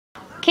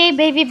Okay,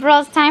 baby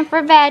bros, time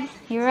for bed.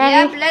 You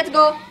ready? Yep, let's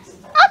go.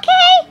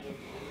 Okay.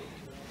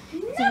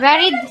 It's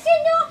very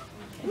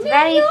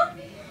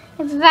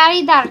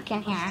dark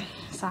in here.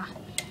 So,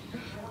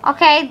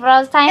 okay,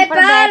 bros, time for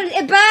bed.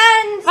 It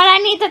burns. But I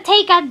need to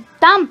take a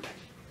dump.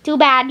 Too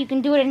bad, you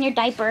can do it in your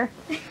diaper.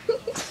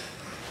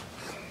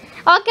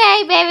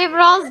 Okay, baby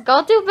bros,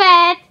 go to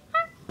bed.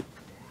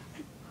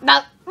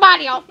 No,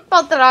 Mario,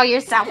 don't throw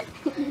yourself.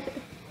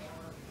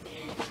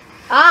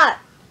 Ah.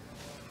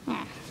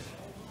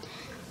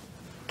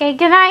 Okay,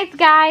 good night,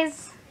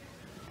 guys.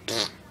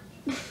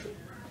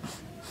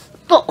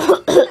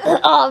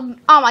 Oh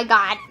my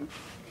god.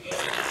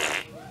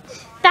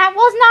 That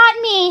was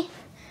not me.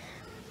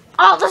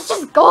 Oh, let's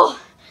just go.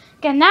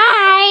 Good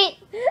night.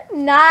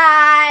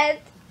 Night.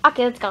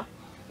 Okay, let's go.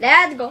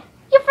 Let's go.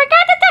 You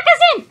forgot to tuck us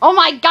in. Oh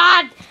my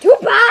god. Too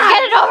bad.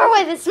 Get it over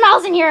with. It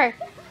smells in here.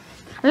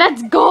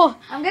 Let's go.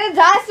 I'm gonna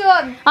die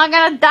soon. I'm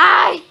gonna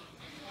die.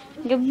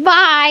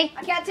 Goodbye.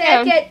 I can't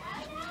take it.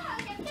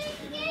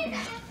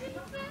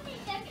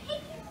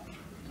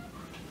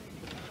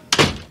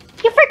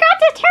 You forgot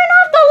to turn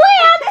off the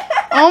lamp.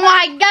 Oh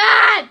my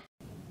god.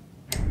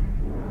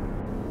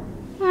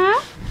 Huh?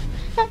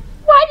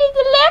 Why did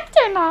the lamp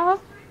turn off?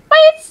 By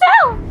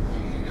itself.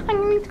 I'm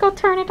gonna need to go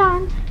turn it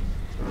on.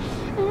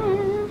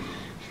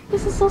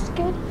 This is so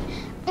scary.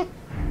 It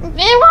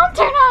won't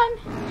turn on.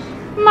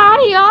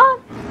 Mario,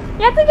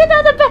 you have to get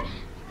out of bed.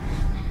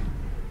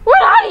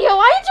 Where are you?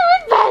 Why aren't you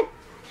in bed?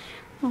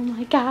 Oh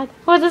my god,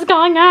 what is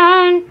going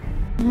on?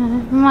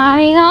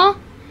 Mario,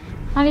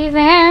 are you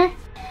there?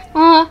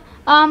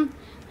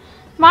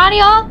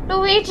 Mario,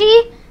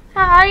 Luigi,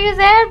 are you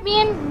there?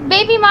 Being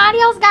baby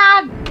Mario's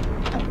gone.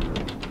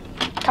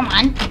 Come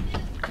on,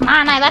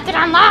 I left it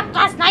unlocked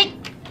last night.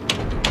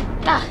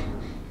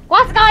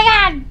 What's going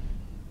on?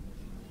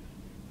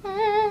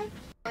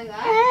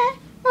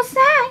 What's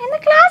that in the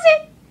closet?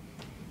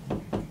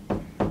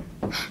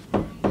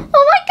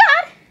 Oh my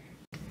god!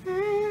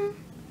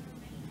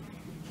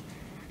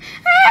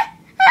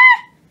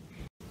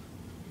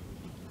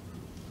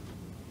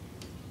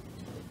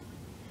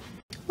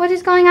 What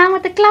is going on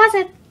with the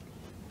closet?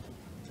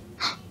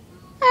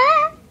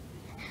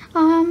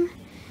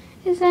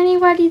 Is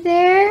anybody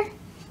there?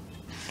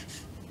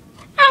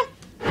 Help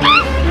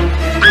me!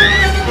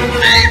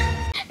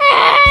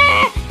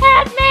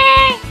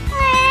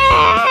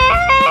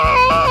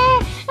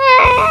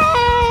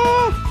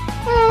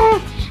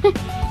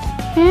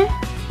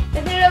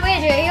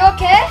 Luigi, are you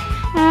okay?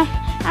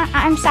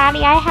 I'm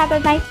sorry, I had a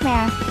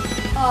nightmare.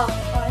 Oh,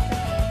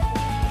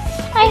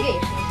 it's okay.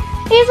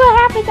 Here's what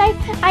happened.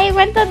 I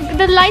went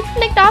the light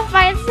flicked off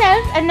by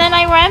itself, and then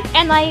I went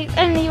and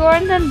you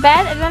weren't in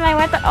bed, and then I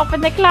went to open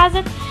the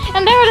closet,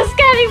 and there was a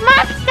scary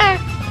monster.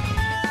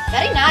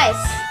 Very nice.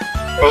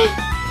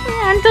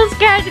 I'm too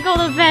scared to go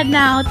to bed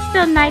now. It's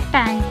still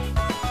nighttime.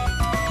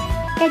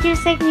 Could you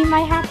sing me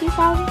my happy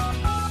song?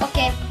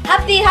 Okay.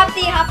 Happy.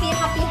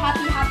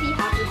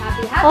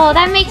 Oh,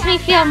 that makes me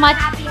feel much.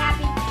 Happy.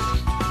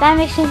 That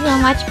makes me feel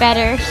much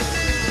better.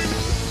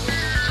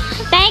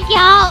 Thank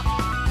y'all.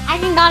 I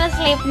can go to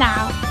sleep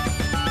now.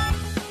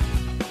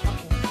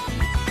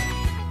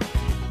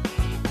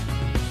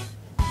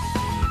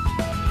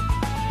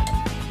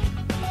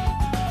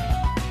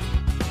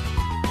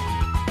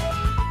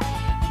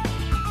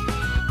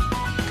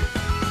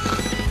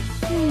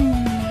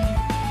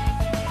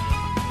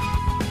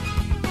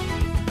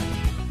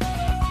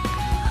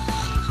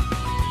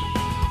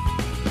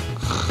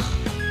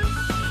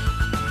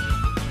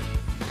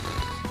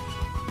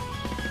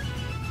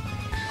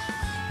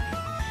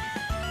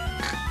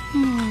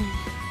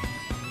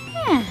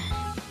 Yeah.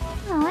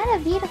 Oh, what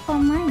a beautiful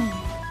morning.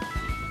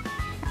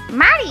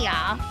 Mario!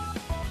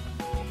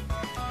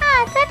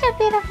 Ah, it's such a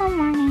beautiful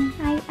morning.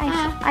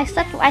 I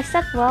slept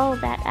well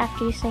that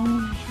after you sang me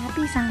my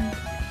happy song.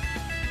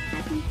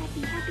 Happy.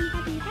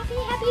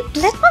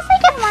 Let's go say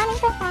good morning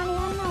to Mario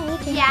on the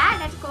weekend. Yeah,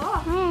 let's go.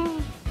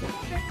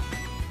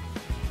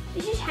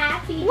 This is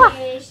happy. What?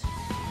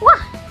 What?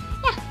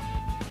 Yeah.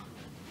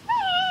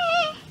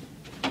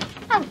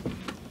 Oh.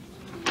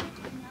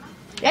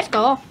 Let's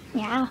go.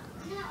 Yeah.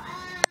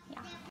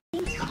 I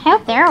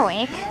hope they're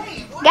awake.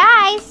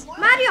 Guys!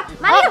 Mario!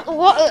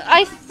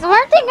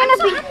 Weren't they gonna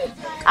be...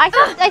 I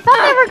thought they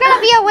were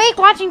gonna be awake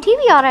watching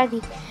TV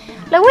already.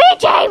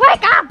 Luigi,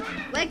 wake up!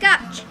 Wake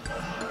up!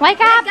 Wake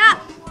up! Wake up!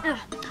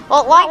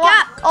 Oh, Wake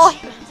up! Oh,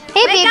 hey,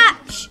 Wake babe. up!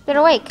 They're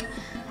awake.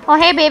 Oh,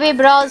 hey, baby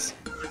bros.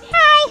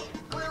 Hi.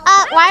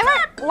 Why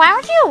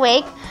weren't you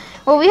awake?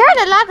 Well, we heard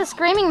a lot of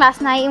screaming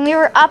last night, and we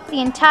were up the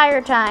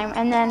entire time,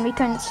 and then we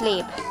couldn't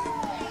sleep.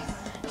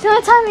 So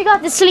the time we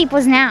got to sleep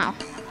was now.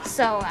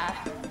 So,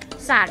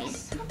 sorry.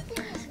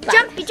 But,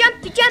 Jumpy!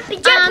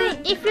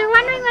 if you're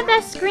wondering what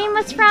that scream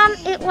was from,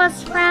 it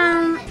was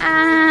from,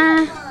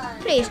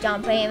 Please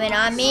don't blame it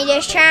on me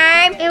this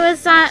time. it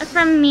was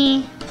from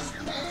me.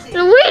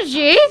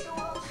 Luigi?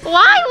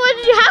 Why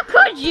would you, how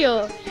could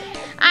you?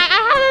 I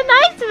had a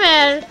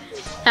nightmare.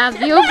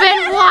 Have you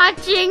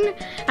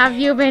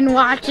been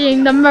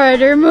watching the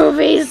Murder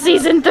Movies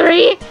season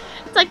 3?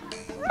 It's like,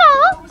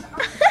 no.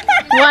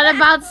 What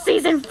about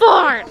season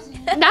 4?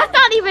 That's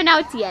not even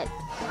out yet.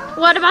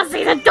 What about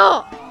season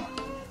 2?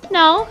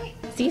 No.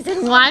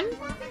 Season 1?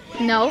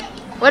 No.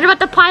 What about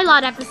the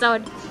pilot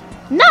episode?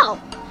 No.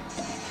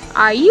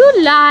 Are you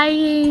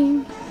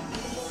lying?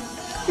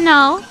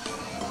 No.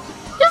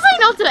 You say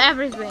no to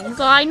everything,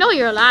 so I know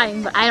you're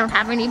lying, but I don't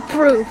have any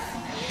proof.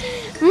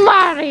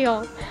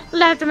 Mario!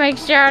 Let's make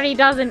sure he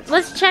doesn't.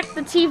 Let's check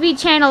the TV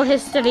channel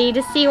history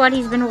to see what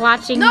he's been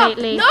watching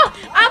lately. No,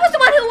 I was the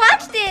one who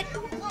watched it.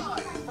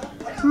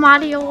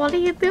 Mario, what are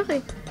you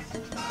doing?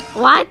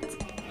 What?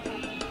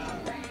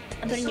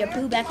 I'm putting your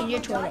poo back in your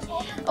toilet.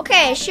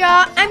 Okay, so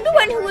I'm the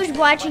one who was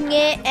watching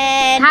it,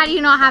 and How do you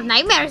not have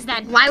nightmares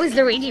then? Why was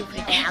Luigi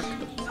freaking out?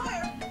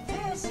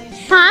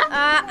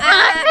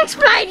 Huh?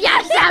 Explain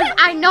yourself!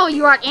 I know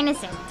you are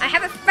innocent. I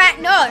have a fat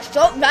nose.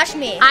 Don't rush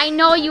me. I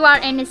know you are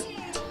innocent.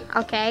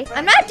 Okay?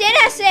 I'm not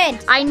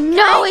innocent. I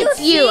know Can't it's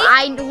you you.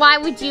 see? Why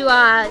would you,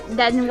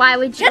 then why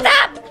would you? Shut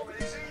up!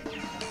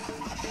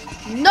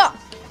 No,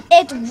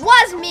 it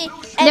was me.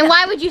 And Then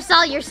why would you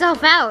sell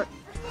yourself out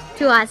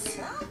to us?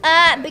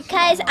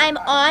 because I'm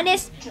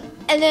honest,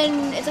 and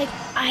then it's like,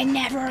 I'm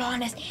never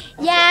honest.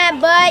 Yeah,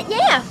 but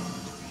yeah.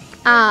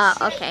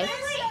 Okay.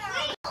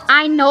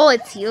 I know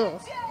it's you.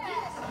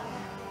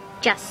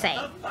 Just saying.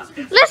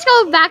 Let's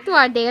go back to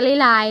our daily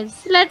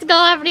lives. Let's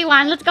go,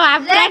 everyone. Let's go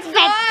have Let's breakfast.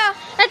 go.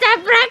 Let's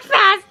have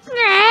breakfast.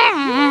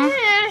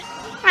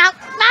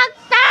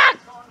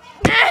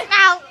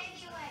 Ow.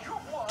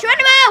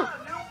 Geronimo!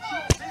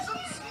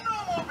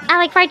 I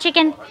like fried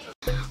chicken.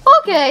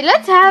 Okay,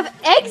 let's have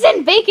eggs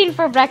and bacon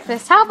for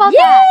breakfast. How about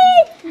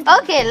that?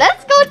 Okay,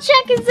 let's go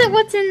check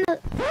what's in the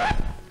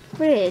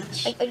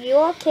fridge. Are you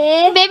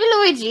okay? Baby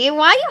Luigi,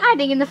 why are you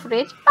hiding in the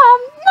fridge? No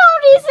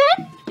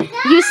reason.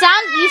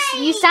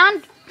 You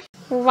sound.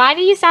 Why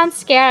do you sound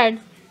scared?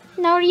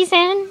 No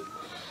reason.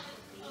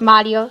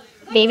 Mario,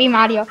 baby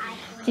Mario,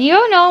 do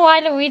you know why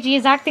Luigi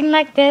is acting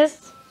like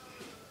this?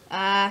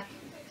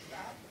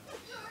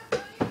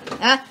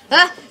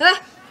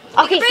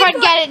 Okay,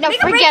 forget it. No,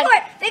 forget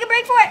it. Take a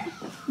break for it.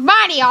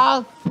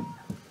 Mario,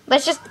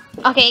 let's just.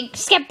 Okay,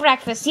 skip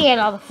breakfast. He ate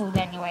all the food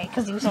anyway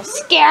because he was so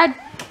scared.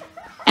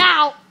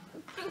 Ow.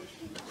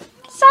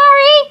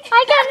 Sorry,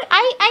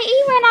 I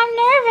eat when I'm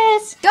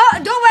nervous.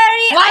 Don't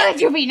worry. Why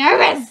would you be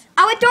nervous?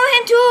 I would throw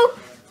him too.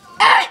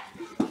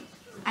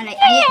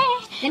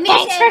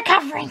 Thanks for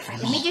covering for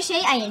Let me me. just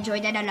say I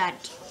enjoyed that a lot.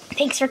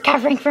 Thanks for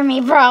covering for me,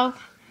 bro.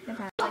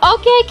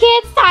 Okay,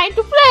 kids, time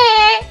to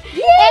play.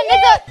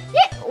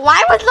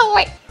 Why was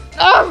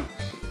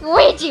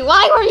Luigi?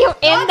 Why were you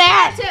in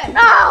there?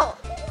 No.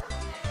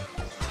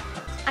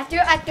 I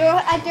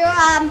threw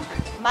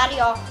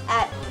Mario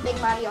at Big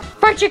Mario.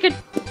 Fried chicken.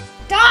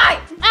 Die!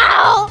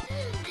 Ow.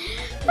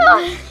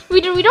 We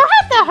don't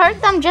have to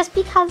hurt them just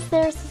because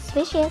they're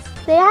suspicious.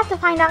 They have to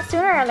find out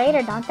sooner or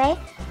later, don't they?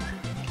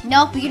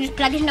 No, we can just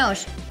plug his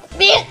nose.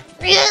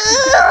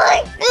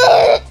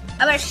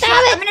 I'm gonna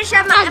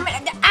shove my.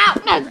 Ow!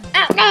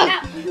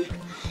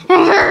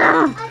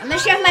 I'm gonna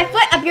shove my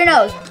foot up your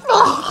nose.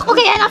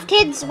 Okay, enough,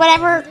 kids.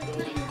 Whatever.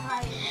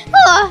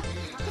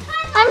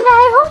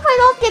 I hope I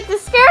don't get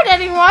this scared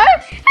anymore.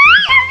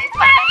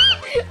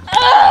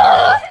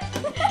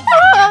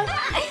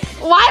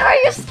 Why were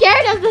you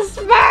scared of the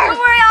Smurf? Don't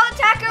worry, I'll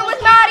attack her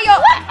with Mario.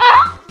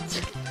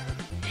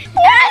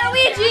 And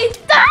Luigi.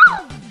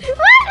 Stop!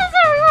 Why does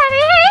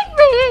everybody hate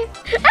me?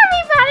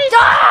 Everybody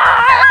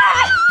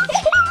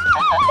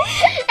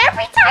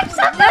Every time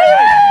somebody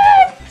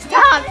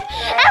stop.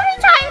 Every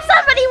time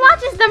somebody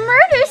watches the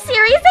murder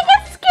series, they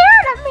get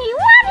scared of me.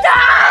 What is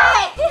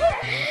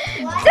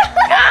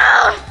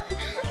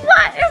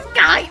What is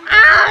going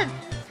on?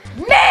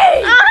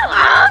 Me!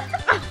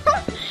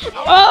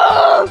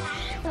 Oh,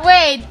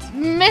 wait,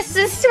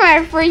 Mrs.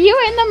 Smurf, were you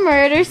in the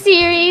murder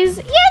series?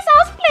 Yes, I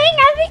was playing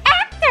as the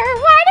actor.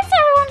 Why does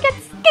everyone get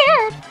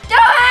scared? Do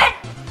it!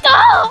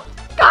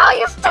 Go,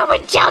 you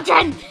stupid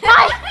children!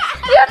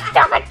 You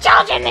stupid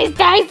children these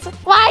days!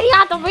 Why do you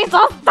have to be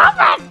so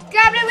stupid?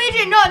 Grab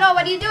Luigi. No,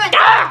 what are you doing?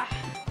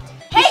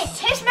 Hey,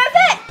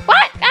 Smurfette!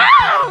 What?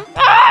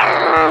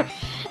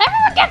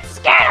 Everyone gets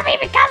scared of me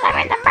because I'm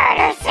in the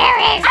murder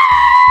series.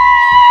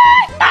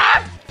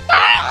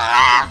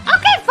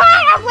 Okay,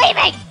 fine, I'm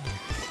leaving.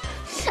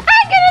 I'm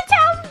gonna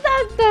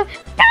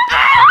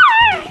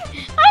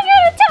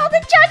tell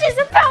the judges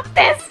about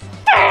this.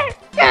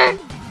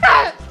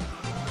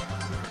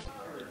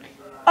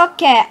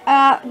 Okay,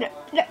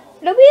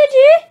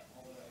 Luigi?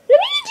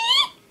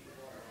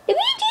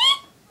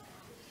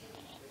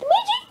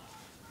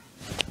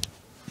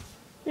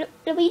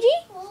 Luigi?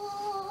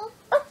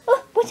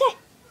 Oh, what's that?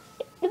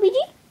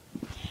 Luigi?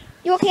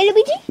 You okay,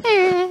 Luigi?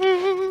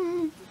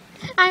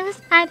 I was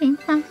hiding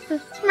from the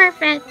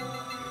Smurfette.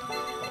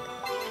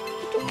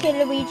 It's okay,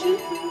 Luigi.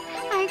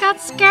 I got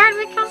scared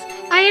because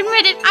I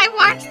admitted I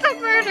watched the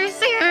murder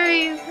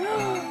series.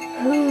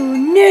 Oh,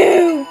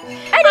 no.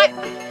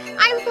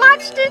 I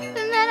watched it and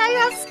then I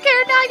got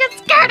scared. Now I got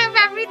scared of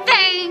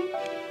everything.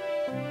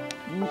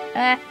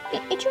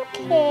 It's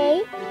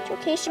okay. It's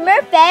okay,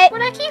 Smurfette.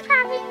 But I keep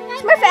having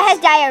Smurfette has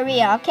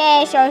diarrhea,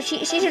 okay? So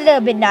she's a little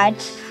bit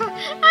nuts.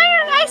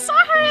 I saw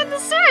her in the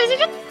series. It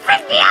just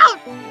freaked me out.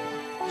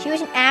 She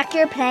was an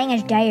actor playing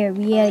as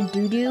Diarrhea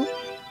Doo-Doo.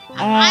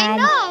 I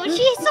know.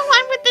 She's the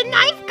one with the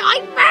knife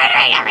going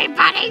murdering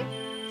everybody.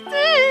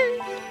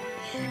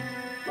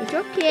 It's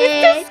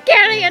okay. It's too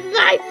scary in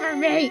life for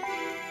me.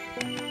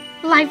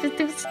 Life is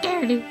too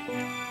scary.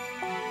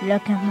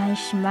 Look at my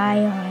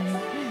smile.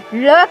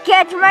 Look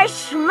at my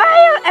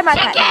smile.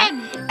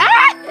 Chicken!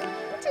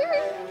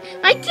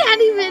 I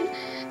can't even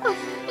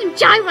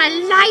enjoy my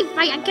life.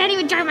 I can't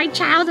even enjoy my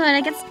childhood.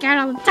 I get scared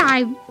all the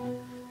time.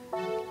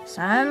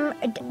 Some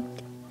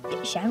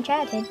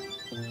childhood.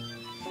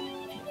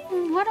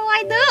 What do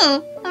I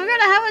do? I'm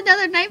gonna have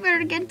another nightmare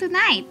again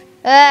tonight.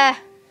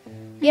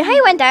 You know how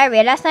you went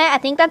diarrhea last night? I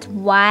think that's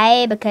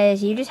why,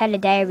 because you just had a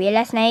diarrhea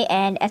last night,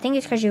 and I think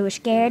it's because you were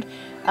scared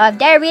of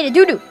diarrhea to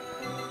doo-doo.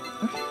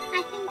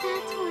 I think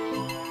that's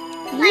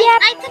why.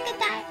 Yep.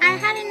 I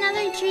had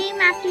another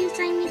dream after you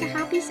sang me the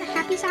happy song.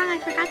 I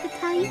forgot to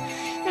tell you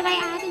that I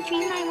had a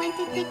dream I went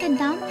to take a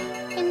dump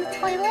in the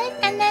toilet,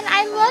 and then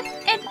I looked,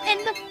 and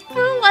the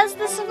poo was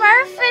the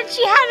Smurf, and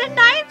she had a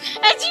knife,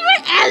 and she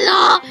went,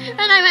 hello,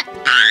 and I went,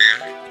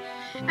 ah!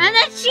 And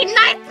then she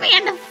knifed me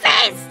in the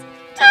face.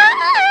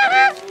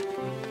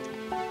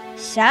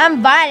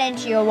 Some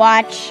violence you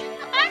watch.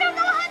 I don't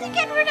know how to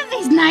get rid of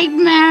these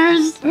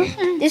nightmares.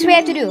 This is what we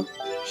have to do.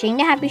 Sing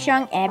the happy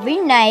song every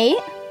night.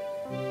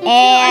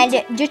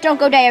 And just don't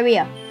go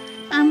diarrhea.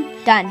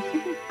 Done.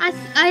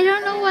 I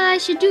don't know what I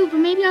should do, but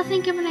maybe I'll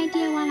think of an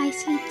idea while I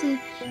sleep to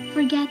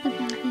forget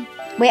about it.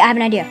 Wait, I have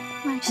an idea.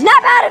 What?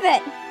 Snap out of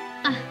it!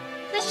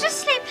 Let's just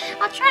sleep.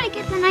 I'll try to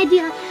get an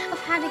idea of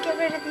how to get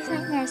rid of these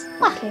nightmares.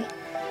 Okay.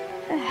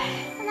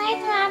 Good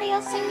night, Maddie.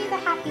 I'll sing you the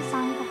happy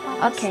song before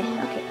I sleep.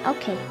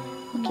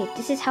 Okay,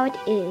 this is how it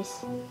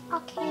is.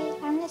 Okay,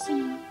 I'm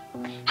listening.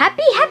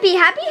 Happy.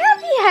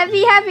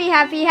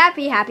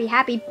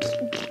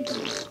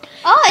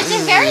 Oh, it's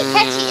very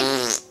catchy.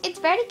 It's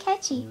very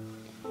catchy.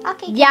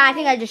 Okay. Yeah, I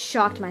think I just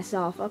shocked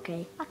myself.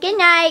 Okay. Good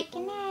night.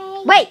 Good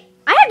night. Wait,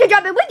 I have to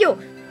drop it with you.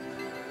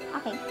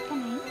 Okay, good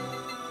night.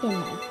 Good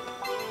night.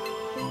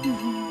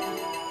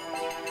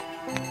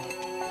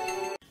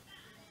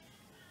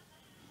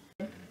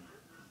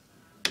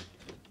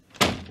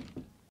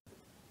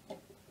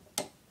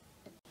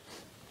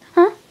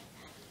 Huh?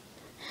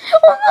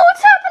 Oh no,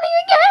 it's happening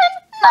again!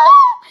 No!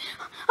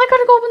 I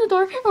gotta go open the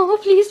door. Oh,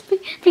 please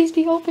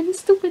be open,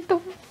 stupid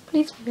door.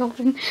 Please be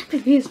open.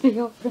 Please be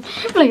open.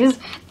 Please.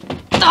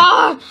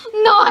 Oh,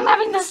 no, I'm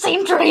having the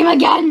same dream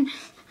again.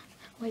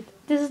 Wait,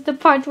 this is the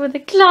part where the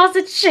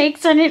closet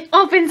shakes and it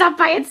opens up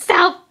by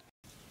itself.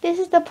 This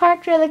is the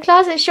part where the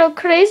closet shook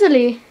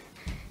crazily.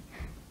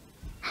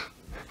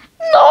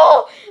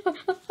 No!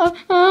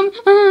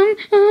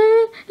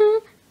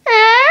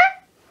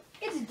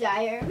 It's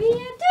diarrhea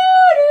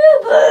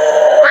doo-doo.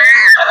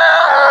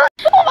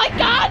 Oh my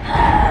god!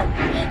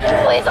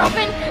 Please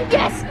open!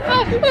 Yes!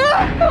 Oh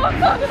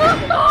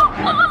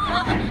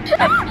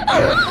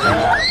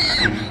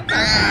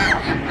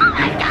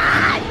my god!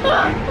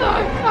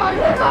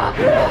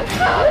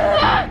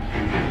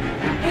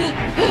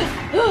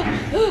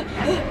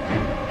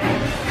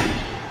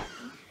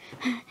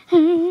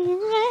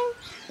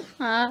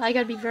 I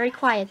gotta be very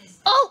quiet.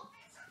 Oh!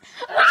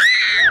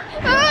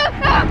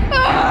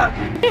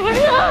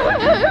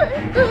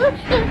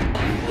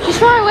 She's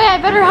far away, I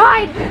better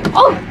hide.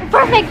 Oh,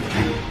 perfect.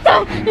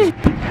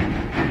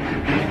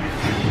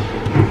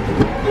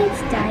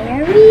 It's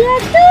diarrhea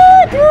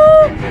doo-doo.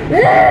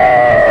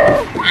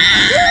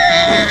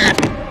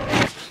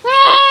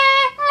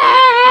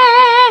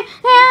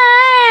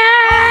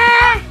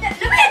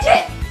 Luigi,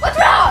 what's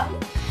wrong?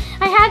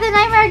 I had the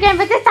nightmare again,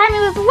 but this time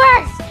it was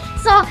worse.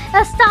 So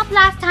let's stop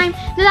last time.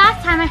 The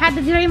last time I had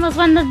the dream was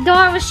when the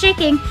door was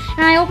shaking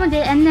and I opened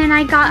it and then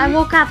I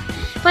woke up.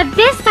 But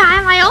this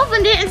time I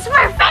opened it and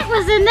Smurfette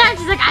was in there.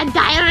 She's like, I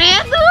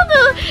diarrhea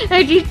doo-doo.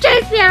 And she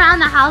chased me around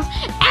the house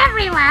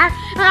everywhere.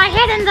 And I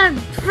hid in the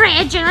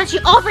fridge and then she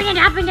opened it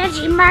up and then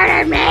she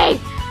murdered me.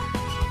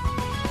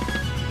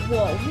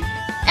 Whoa.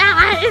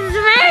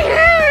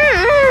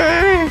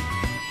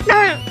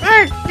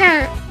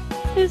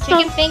 It's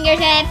Chicken fingers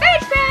and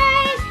french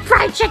fries.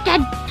 fried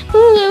chicken.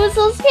 Ooh, it was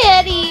so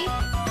scary.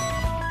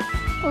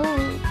 Ooh.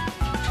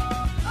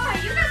 Oh,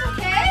 are you guys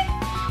okay?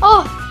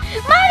 Oh,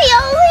 Mario,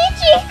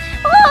 Luigi.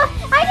 Oh,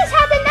 I just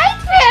had the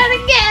nightmare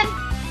again.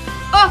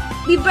 Oh,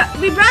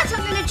 we brought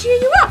something to cheer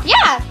you up.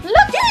 Yeah,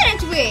 look.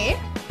 Didn't we?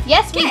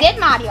 Yes, we did,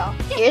 Mario.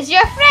 Here's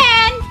your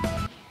friend.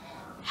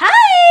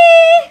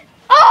 Hi.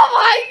 Oh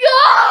my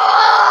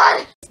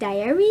god. It's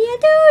diarrhea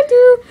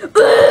doo-doo.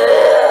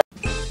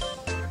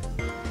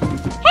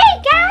 Hey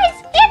guys,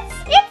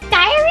 it's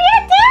diarrhea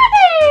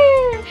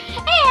doo-doo.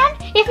 And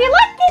if you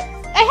like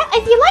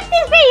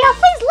this video,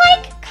 please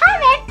like,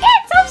 comment,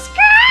 and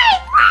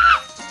subscribe.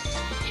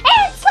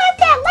 And slap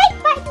that like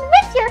button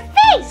with your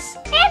face.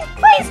 And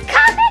please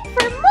comment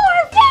for more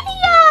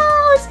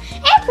videos.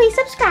 And please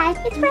subscribe.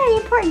 It's very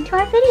important to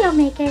our video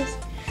makers.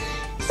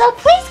 So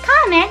please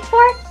comment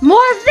for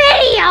more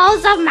videos.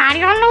 videos of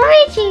Mario and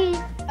Luigi.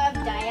 Of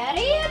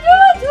diarrhea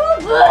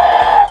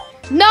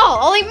YouTube. No,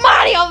 only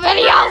Mario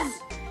videos.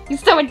 You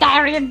stupid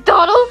diarrhea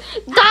doodle.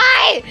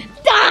 Die!